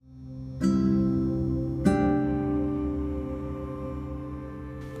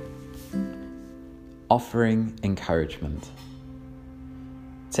Offering encouragement.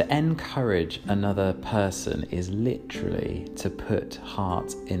 To encourage another person is literally to put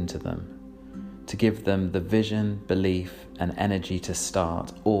heart into them, to give them the vision, belief, and energy to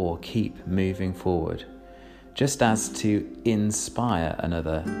start or keep moving forward, just as to inspire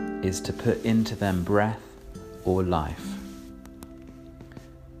another is to put into them breath or life.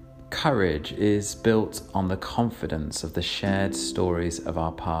 Courage is built on the confidence of the shared stories of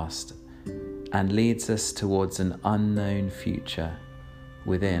our past and leads us towards an unknown future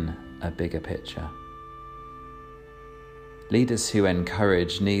within a bigger picture. Leaders who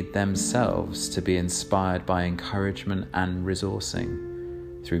encourage need themselves to be inspired by encouragement and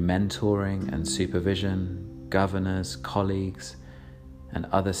resourcing through mentoring and supervision, governors, colleagues, and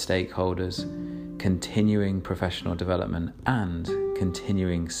other stakeholders, continuing professional development, and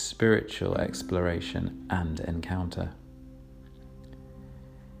continuing spiritual exploration and encounter.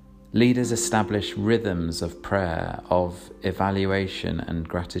 Leaders establish rhythms of prayer, of evaluation and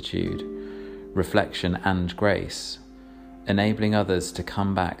gratitude, reflection and grace, enabling others to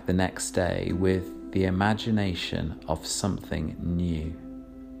come back the next day with the imagination of something new.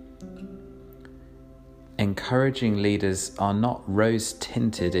 Encouraging leaders are not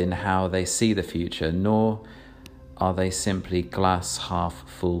rose-tinted in how they see the future, nor are they simply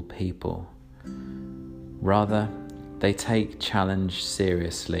glass-half-full people. Rather, they take challenge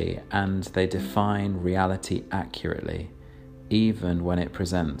seriously and they define reality accurately, even when it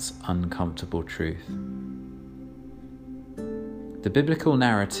presents uncomfortable truth. The biblical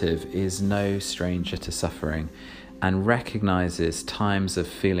narrative is no stranger to suffering and recognizes times of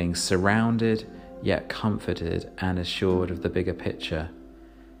feeling surrounded, yet comforted and assured of the bigger picture,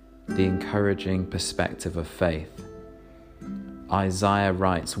 the encouraging perspective of faith. Isaiah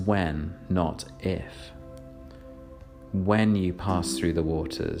writes when, not if. When you pass through the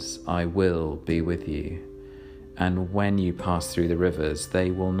waters, I will be with you. And when you pass through the rivers, they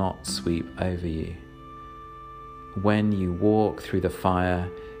will not sweep over you. When you walk through the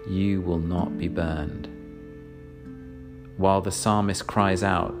fire, you will not be burned. While the psalmist cries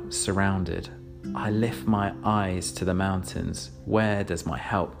out, surrounded, I lift my eyes to the mountains. Where does my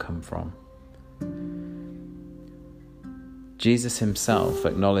help come from? Jesus himself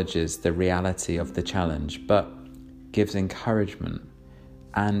acknowledges the reality of the challenge, but gives encouragement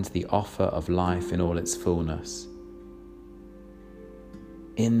and the offer of life in all its fullness.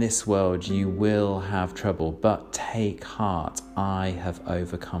 In this world you will have trouble, but take heart, I have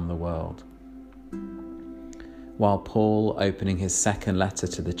overcome the world. While Paul, opening his second letter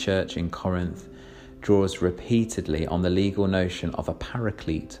to the church in Corinth, draws repeatedly on the legal notion of a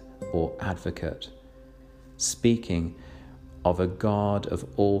paraclete or advocate, speaking of a God of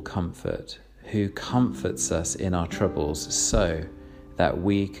all comfort who comforts us in our troubles so that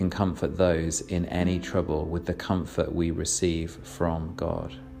we can comfort those in any trouble with the comfort we receive from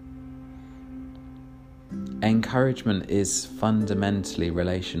God. Encouragement is fundamentally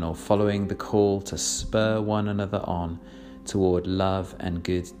relational, following the call to spur one another on toward love and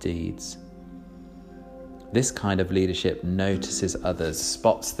good deeds. This kind of leadership notices others,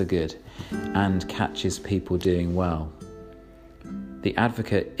 spots the good, and catches people doing well. The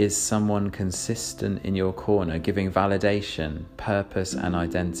advocate is someone consistent in your corner, giving validation, purpose, and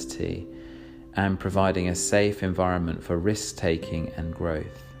identity, and providing a safe environment for risk-taking and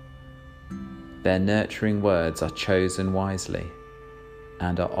growth. Their nurturing words are chosen wisely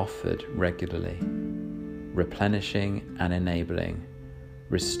and are offered regularly, replenishing and enabling,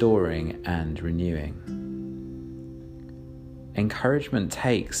 restoring and renewing. Encouragement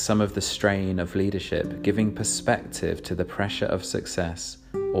takes some of the strain of leadership, giving perspective to the pressure of success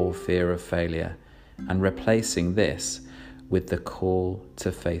or fear of failure, and replacing this with the call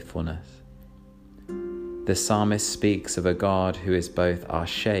to faithfulness. The psalmist speaks of a God who is both our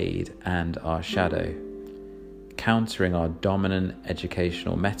shade and our shadow, countering our dominant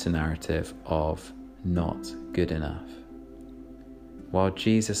educational meta-narrative of not good enough. While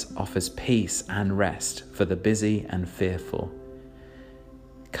Jesus offers peace and rest for the busy and fearful,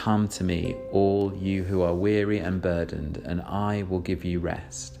 come to me, all you who are weary and burdened, and I will give you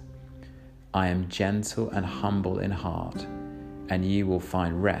rest. I am gentle and humble in heart, and you will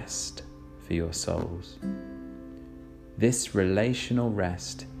find rest for your souls. This relational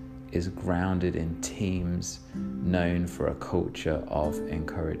rest is grounded in teams known for a culture of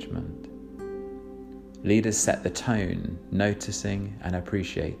encouragement. Leaders set the tone, noticing and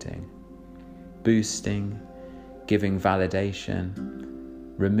appreciating, boosting, giving validation,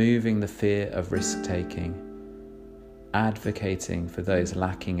 removing the fear of risk-taking, advocating for those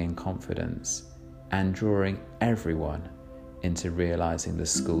lacking in confidence, and drawing everyone into realizing the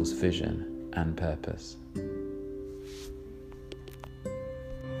school's vision and purpose.